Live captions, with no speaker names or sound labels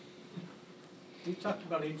You talked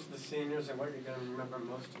about each of the seniors and what you're going to remember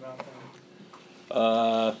most about them.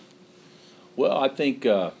 Uh, well, I think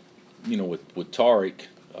with Tariq,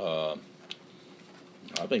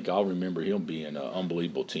 I think I'll remember him being an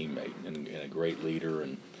unbelievable teammate and a great leader,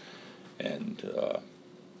 and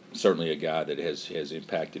certainly a guy that has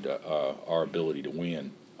impacted our ability to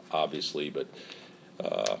win, obviously, but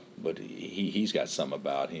he's got something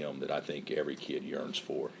about him that I think every kid yearns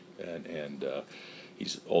for, and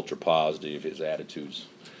he's ultra positive. His attitude's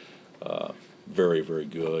very very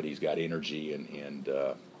good. He's got energy, and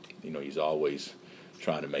he's always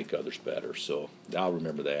trying to make others better. So I'll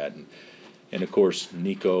remember that, and of course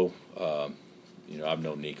Nico. I've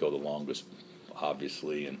known Nico the longest,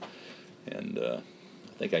 obviously, and I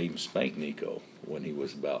think I even spanked Nico when he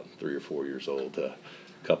was about 3 or 4 years old a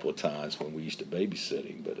couple of times when we used to babysit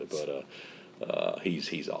him. But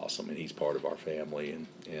he's awesome, and he's part of our family,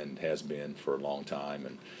 and has been for a long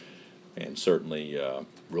time, and certainly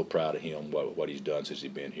real proud of him what he's done since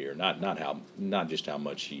he's been here. Not just how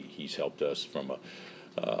much he's helped us from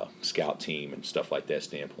a scout team and stuff like that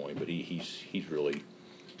standpoint, but he's really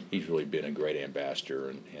been a great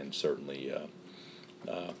ambassador, and certainly a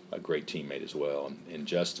great teammate as well. And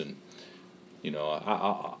Justin,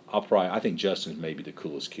 I think Justin's maybe the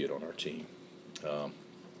coolest kid on our team. Um,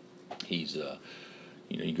 he's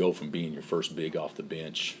you go from being your first big off the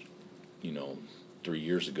bench, you know, 3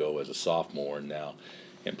 years ago as a sophomore, and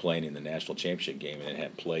playing in the national championship game, and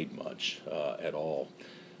hadn't played much at all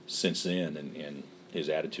since then, and his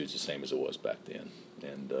attitude's the same as it was back then,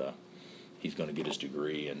 and he's going to get his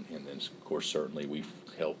degree, and then of course certainly we've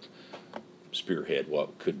helped spearhead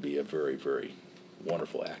what could be a very very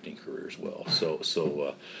wonderful acting career as well.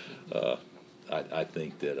 I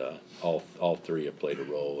think that all three have played a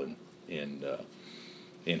role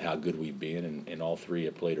in how good we've been, and all three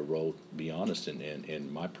have played a role, to be honest,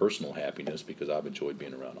 in my personal happiness, because I've enjoyed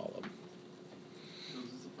being around all of them. So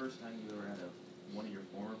is this the first time you ever had one of your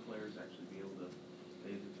former players actually be able to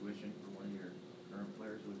pay the tuition for one of your current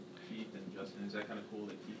players with Keith and Justin? Is that kind of cool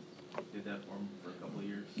that Keith did that for him for a couple of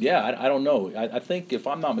years? Yeah, I don't know. I think, if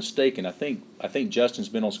I'm not mistaken, I think Justin's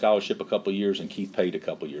been on scholarship a couple of years, and Keith paid a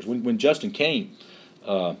couple of years. When Justin came,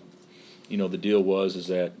 uh, the deal was is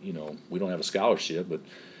that we don't have a scholarship, but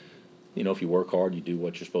if you work hard, you do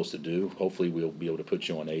what you're supposed to do. Hopefully, we'll be able to put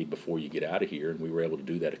you on aid before you get out of here, and we were able to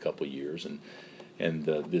do that a couple of years. And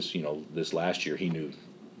this last year, he knew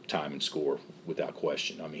time and score without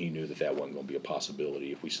question. I mean, he knew that wasn't going to be a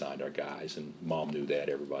possibility if we signed our guys, and Mom knew that.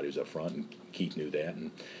 Everybody was up front, and Keith knew that.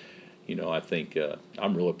 And I think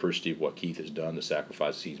I'm real appreciative of what Keith has done, the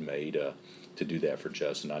sacrifices he's made to do that for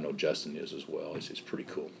Justin. I know Justin is as well. It's pretty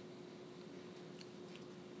cool.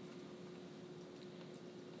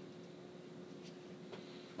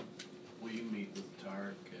 Will you meet with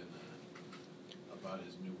Tarek and about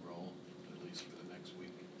his new role, at least for the next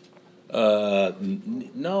week?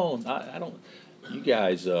 No, I don't. You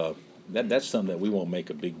guys, that's something that we won't make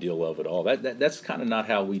a big deal of at all. That's kind of not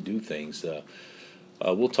how we do things.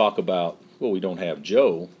 We'll talk about, well, we don't have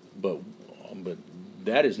Joe, but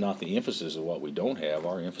that is not the emphasis of what we don't have.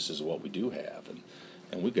 Our emphasis is what we do have,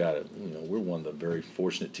 and we got we're one of the very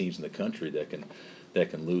fortunate teams in the country that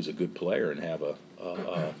can lose a good player and have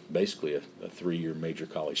basically a 3-year major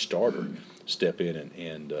college starter step in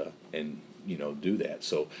and do that.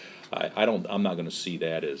 So I'm not going to see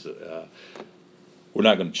that as we're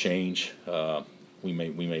not going to change. We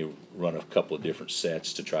may run a couple of different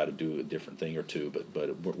sets to try to do a different thing or two,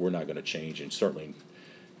 but we're not going to change. And certainly,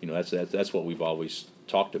 that's what we've always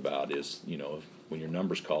talked about is when your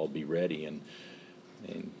number's called, be ready, and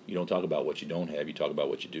you don't talk about what you don't have, you talk about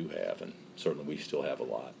what you do have, and certainly we still have a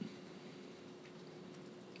lot.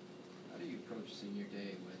 How do you approach senior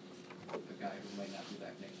day with a guy who might not be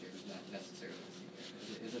back next year, who's not necessarily a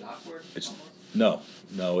senior? Is it awkward? It's Almost? no.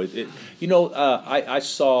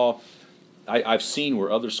 I've seen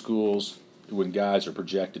where other schools, when guys are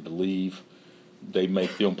projected to leave, they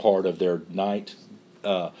make them part of their night,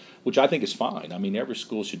 which I think is fine. I mean, every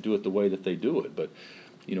school should do it the way that they do it. But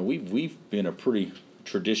we've been a pretty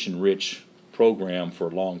tradition-rich program for a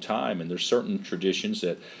long time, and there's certain traditions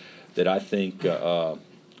that I think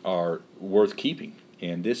are worth keeping.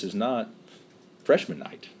 And this is not freshman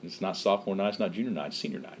night. It's not sophomore night. It's not junior night. It's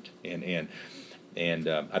senior night. And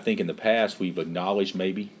I think in the past we've acknowledged,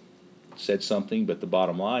 maybe said something, but the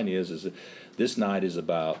bottom line is that this night is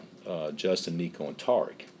about Justin, Nico, and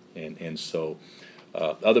Tariq, and so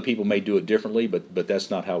other people may do it differently, but that's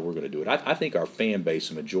not how we're going to do it. I think our fan base,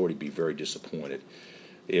 the majority, would be very disappointed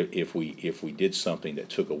if we did something that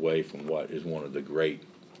took away from what is one of the great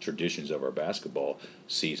traditions of our basketball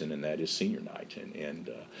season, and that is senior night. And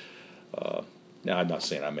Now, I'm not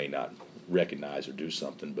saying I may not recognize or do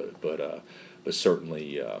something, but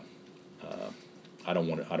certainly I don't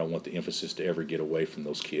want the emphasis to ever get away from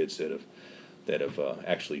those kids that have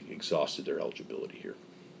actually exhausted their eligibility here.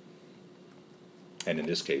 And in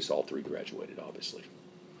this case, all three graduated, obviously.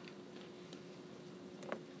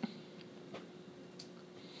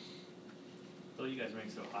 Bill, you guys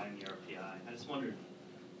rank so high in the RPI. I just wondered,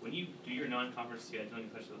 when you do your non-conference scheduling,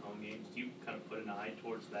 especially the home games, do you kind of put an eye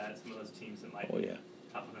towards that? Some of those teams that might Oh, be yeah.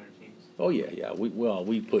 top 100 teams. Oh yeah.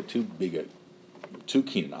 We put too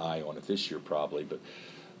keen an eye on it this year probably,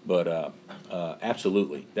 but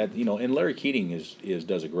absolutely that and Larry Keating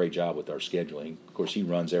does a great job with our scheduling. Of course, he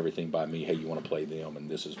runs everything by me. Hey, you want to play them, and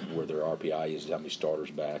this is where their RPI is, how many starters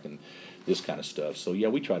back, and this kind of stuff. So yeah,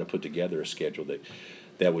 we try to put together a schedule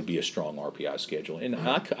that would be a strong RPI schedule. And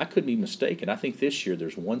I could be mistaken. I think this year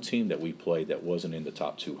there's one team that we played that wasn't in the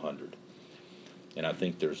top 200, and I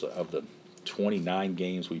think there's of the 29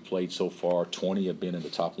 games we played so far, 20 have been in the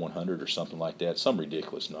top 100 or something like that, some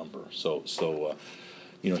ridiculous number. So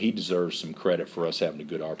he deserves some credit for us having a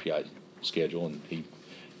good RPI schedule. And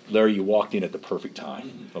Larry, you walked in at the perfect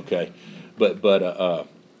time, okay?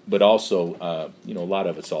 But also, a lot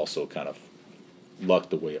of it's also kind of luck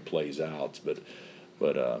the way it plays out. But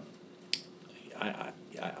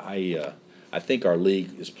I think our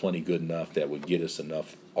league is plenty good enough that would get us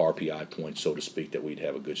enough RPI points, so to speak, that we'd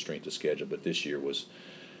have a good strength of schedule. But this year was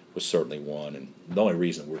certainly one, and the only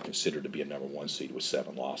reason we're considered to be a number one seed was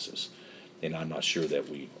 7 losses. And I'm not sure that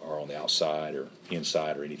we are on the outside or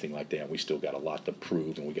inside or anything like that. We still got a lot to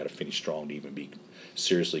prove, and we got to finish strong to even be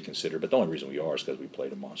seriously considered. But the only reason we are is because we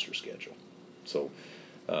played a monster schedule. So,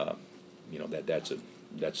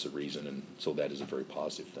 that's the reason, and so that is a very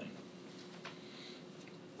positive thing.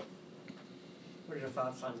 What are your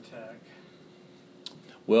thoughts on Tech?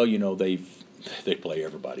 Well, they play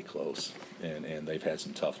everybody close, and they've had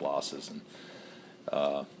some tough losses, and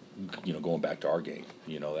going back to our game,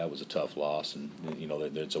 that was a tough loss, and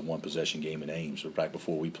it's a one possession game in Ames right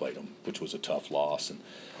before we played them, which was a tough loss,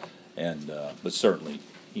 but certainly,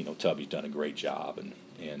 Tubby's done a great job,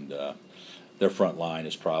 and their front line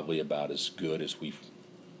is probably about as good as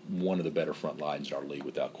one of the better front lines in our league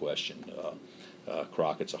without question.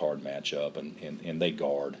 Crockett's a hard matchup, and they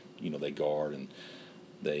guard, and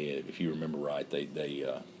they, if you remember right,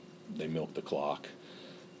 they milk the clock.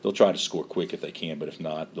 They'll try to score quick if they can, but if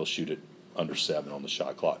not, they'll shoot it under 7 on the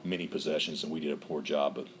shot clock, many possessions, and we did a poor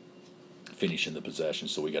job of finishing the possession,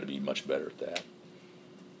 so we got to be much better at that.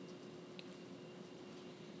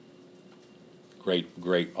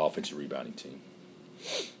 Great offensive rebounding team.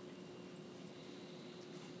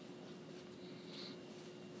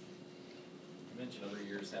 You mentioned other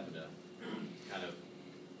years having to kind of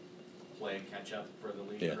play and catch up for the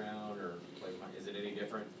league round, or play. Is it any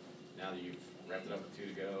different now that you've wrapped it up with 2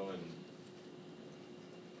 to go and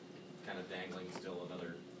kind of dangling still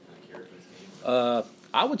another kind of carrot for this team?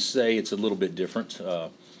 I would say it's a little bit different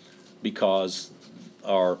because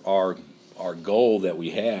our goal that we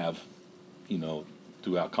have,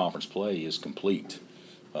 throughout conference play is complete.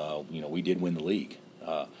 We did win the league.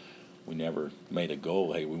 We never made a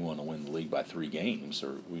goal, hey, we want to win the league by 3 games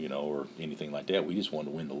or anything like that. We just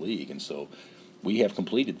wanted to win the league, and so we have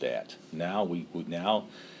completed that. Now we now,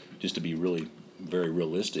 just to be really very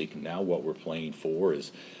realistic, now what we're playing for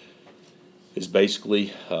is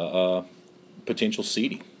basically potential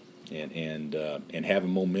seeding and having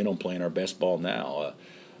momentum, playing our best ball now.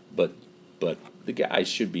 But the guys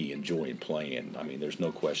should be enjoying playing. I mean, there's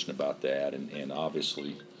no question about that, and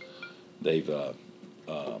obviously they've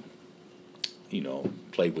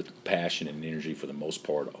played with passion and energy for the most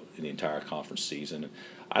part in the entire conference season.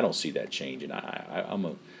 I don't see that changing. I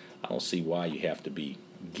don't see why you have to be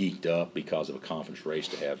geeked up because of a conference race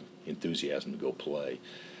to have enthusiasm to go play.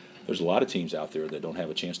 There's a lot of teams out there that don't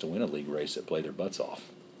have a chance to win a league race that play their butts off,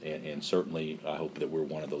 and certainly I hope that we're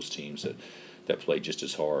one of those teams that play just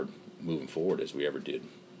as hard moving forward as we ever did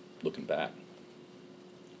looking back.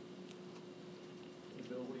 Hey,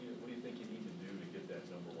 Bill, what do you think you need to do to get that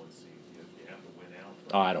number 1 seed? You have to win out?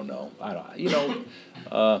 I don't know. I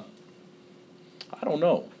don't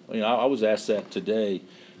know. I was asked that today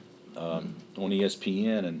on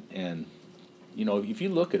ESPN, and if you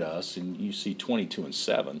look at us and you see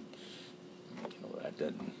 22-7,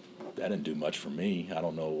 that doesn't do much for me. I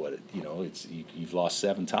don't know what you've lost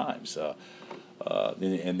 7 times,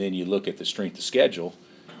 and then you look at the strength of schedule,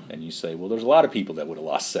 and you say, well, there's a lot of people that would have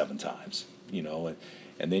lost 7 times,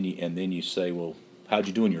 and then you say, well, how'd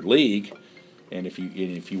you do in your league? And if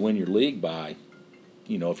you win your league by,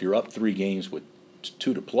 if you're up 3 games with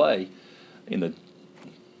 2 to play, in the,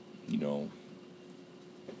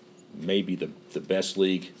 may be the best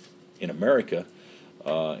league in America,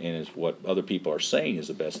 and is what other people are saying is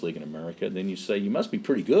the best league in America, then you say you must be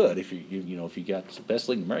pretty good if if you got the best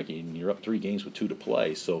league in America and you're up 3 games with 2 to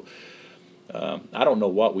play. So I don't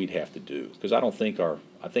know what we'd have to do, because I think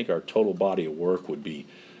our total body of work would be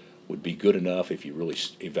good enough if you really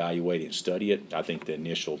evaluate it and study it. I think the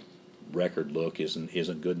initial record look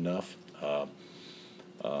isn't good enough. But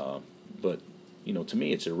to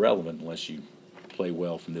me, it's irrelevant unless you play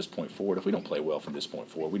well from this point forward. If we don't play well from this point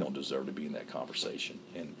forward, we don't deserve to be in that conversation.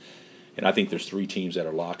 And I think there's 3 teams that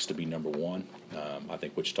are locks to be number 1. I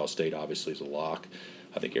think Wichita State obviously is a lock.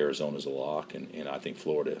 I think Arizona is a lock, and I think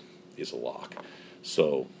Florida is a lock.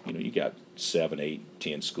 So you got 7, 8,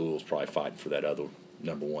 10 schools probably fighting for that other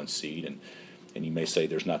number 1 seed, and you may say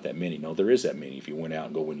there's not that many. No, there is that many. If you went out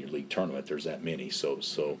and go win your league tournament, there's that many. So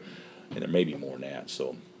and there may be more than that.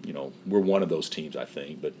 So we're one of those teams, I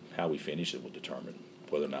think, but how we finish it will determine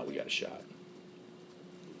whether or not we got a shot.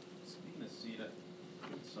 Speaking of seed, I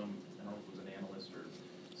think I don't know if it was an analyst or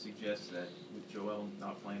suggests that with Joel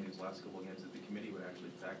not playing these last couple of games, that the committee would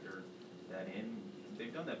actually factor that in.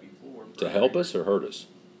 They've done that before. To help us or hurt us?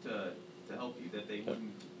 To help you, that they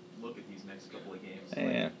wouldn't look at these next couple of games.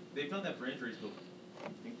 Yeah. They've done that for injuries, but I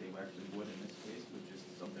think they actually would in this case, which is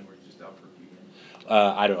something we're just out for a few games.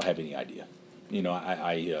 I don't have any idea. They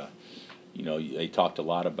talked a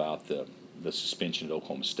lot about the suspension at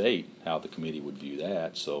Oklahoma State, how the committee would view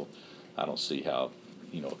that. So I don't see how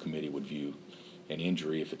a committee would view an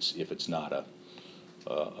injury if it's not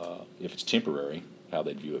if it's temporary, how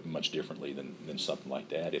they'd view it much differently than something like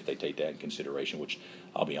that if they take that in consideration. Which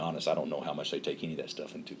I'll be honest, I don't know how much they take any of that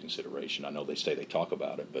stuff into consideration. I know they say they talk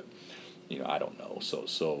about it, but I don't know. So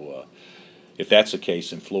if that's the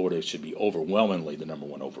case, then Florida should be overwhelmingly the number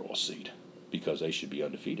 1 overall seed, because they should be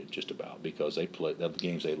undefeated just about, because they play the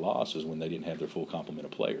games they lost is when they didn't have their full complement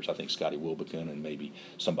of players. I think Scotty Wilbekin and maybe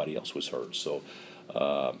somebody else was hurt. So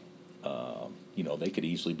they could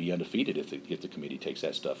easily be undefeated if the committee takes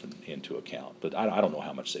that stuff into account. But I don't know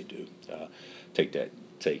how much they do take that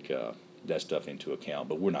stuff into account.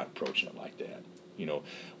 But we're not approaching it like that.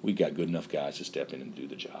 We've got good enough guys to step in and do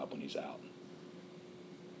the job when he's out.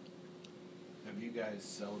 Have you guys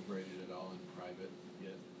celebrated at all in private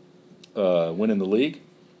yet? Winning the league?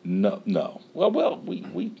 No. Well,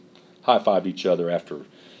 we high-fived each other after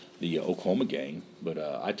the Oklahoma game, but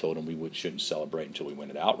I told him we shouldn't celebrate until we win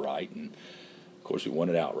it outright, and of course we won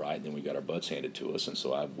it outright, and then we got our butts handed to us, and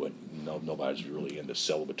so nobody's really in the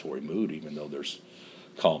celebratory mood, even though there's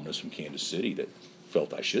columnists from Kansas City that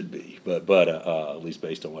felt I should be, but at least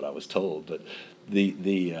based on what I was told. But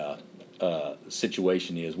the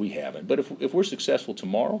situation is we haven't. But if we're successful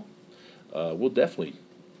tomorrow, we'll definitely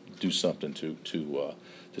do something to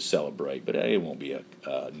celebrate. But it won't be a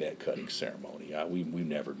net cutting ceremony. We've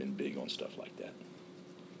never been big on stuff like that.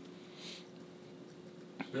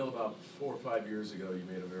 Bill, about 4 or 5 years ago, you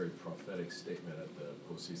made a very prophetic statement at the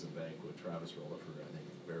postseason banquet. Travis Rutherford, I think,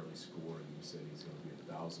 barely scored, and you said he's going to be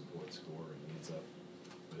a 1,000-point scorer, and he ends up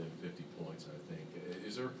within 50 points, I think.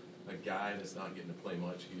 Is there a guy that's not getting to play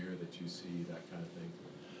much here that you see that kind of thing?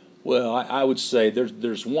 Well, I would say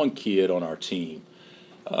there's one kid on our team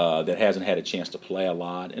that hasn't had a chance to play a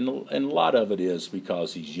lot, and a lot of it is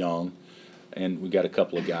because he's young, and we got a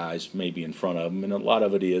couple of guys maybe in front of him, and a lot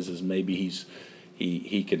of it is maybe he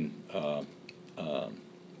can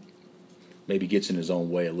maybe gets in his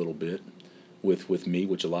own way a little bit with me,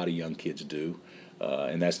 which a lot of young kids do,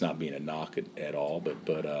 and that's not being a knock at all, but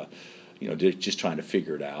just trying to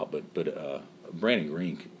figure it out. But Brandon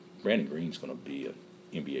Green's going to be an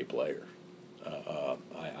NBA player.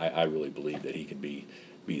 I really believe that he can be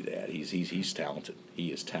that. He's talented.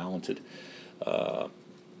 He is talented.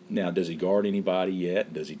 Now, does he guard anybody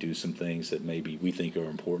yet? Does he do some things that maybe we think are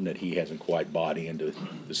important that he hasn't quite bought into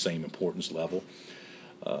the same importance level?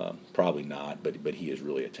 Probably not, but he is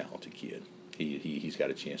really a talented kid. He's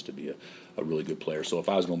got a chance to be a really good player. So if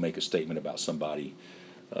I was going to make a statement about somebody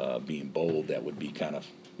being bold, that would be kind of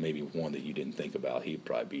maybe one that you didn't think about. He'd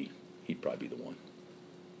probably be the one.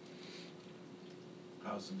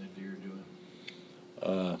 How's Nadir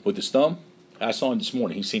doing? With his thumb, I saw him this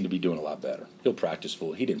morning. He seemed to be doing a lot better. He'll practice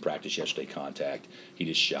full. He didn't practice yesterday contact. He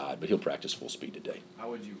just shot, but he'll practice full speed today.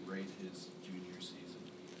 How would you rate his junior season?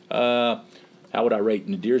 How would I rate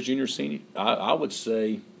Nadir's junior season? I would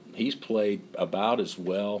say he's played about as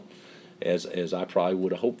well as I probably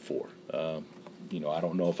would have hoped for. I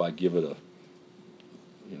don't know if I give it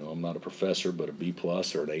I'm not a professor, but a B+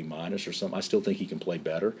 or an A- or something. I still think he can play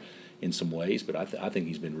better in some ways, but I think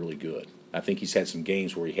he's been really good. I think he's had some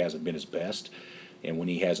games where he hasn't been his best, and when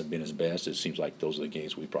he hasn't been his best, it seems like those are the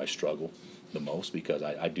games we probably struggle. the most, because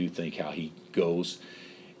I do think how he goes,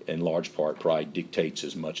 in large part, probably dictates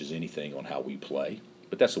as much as anything on how we play.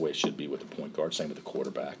 But that's the way it should be with the point guard. Same with the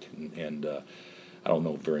quarterback. And I don't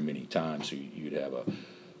know very many times you'd have a,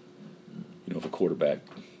 if a quarterback,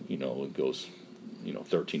 goes,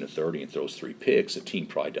 13 to 30 and throws 3 picks, the team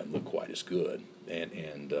probably doesn't look quite as good.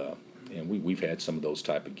 And we've had some of those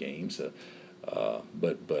type of games.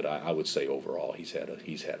 But I would say overall he's had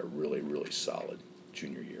a really, really solid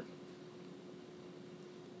junior year.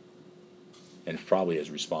 And probably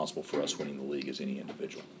as responsible for us winning the league as any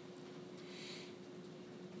individual.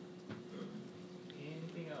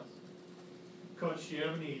 Anything else? Coach, do you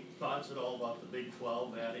have any thoughts at all about the Big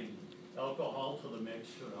 12 adding alcohol to the mix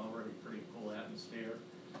to an already pretty cool atmosphere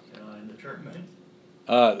in the tournament?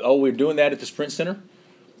 We're doing that at the Sprint Center?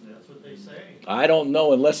 That's what they say. I don't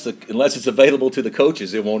know, unless it's available to the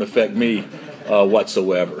coaches, it won't affect me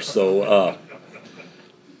whatsoever. So,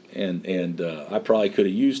 and I probably could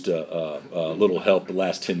have used a little help the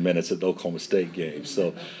last 10 minutes of the Oklahoma State game.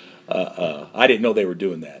 So, I didn't know they were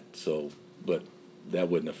doing that. So, but that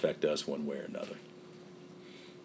wouldn't affect us one way or another.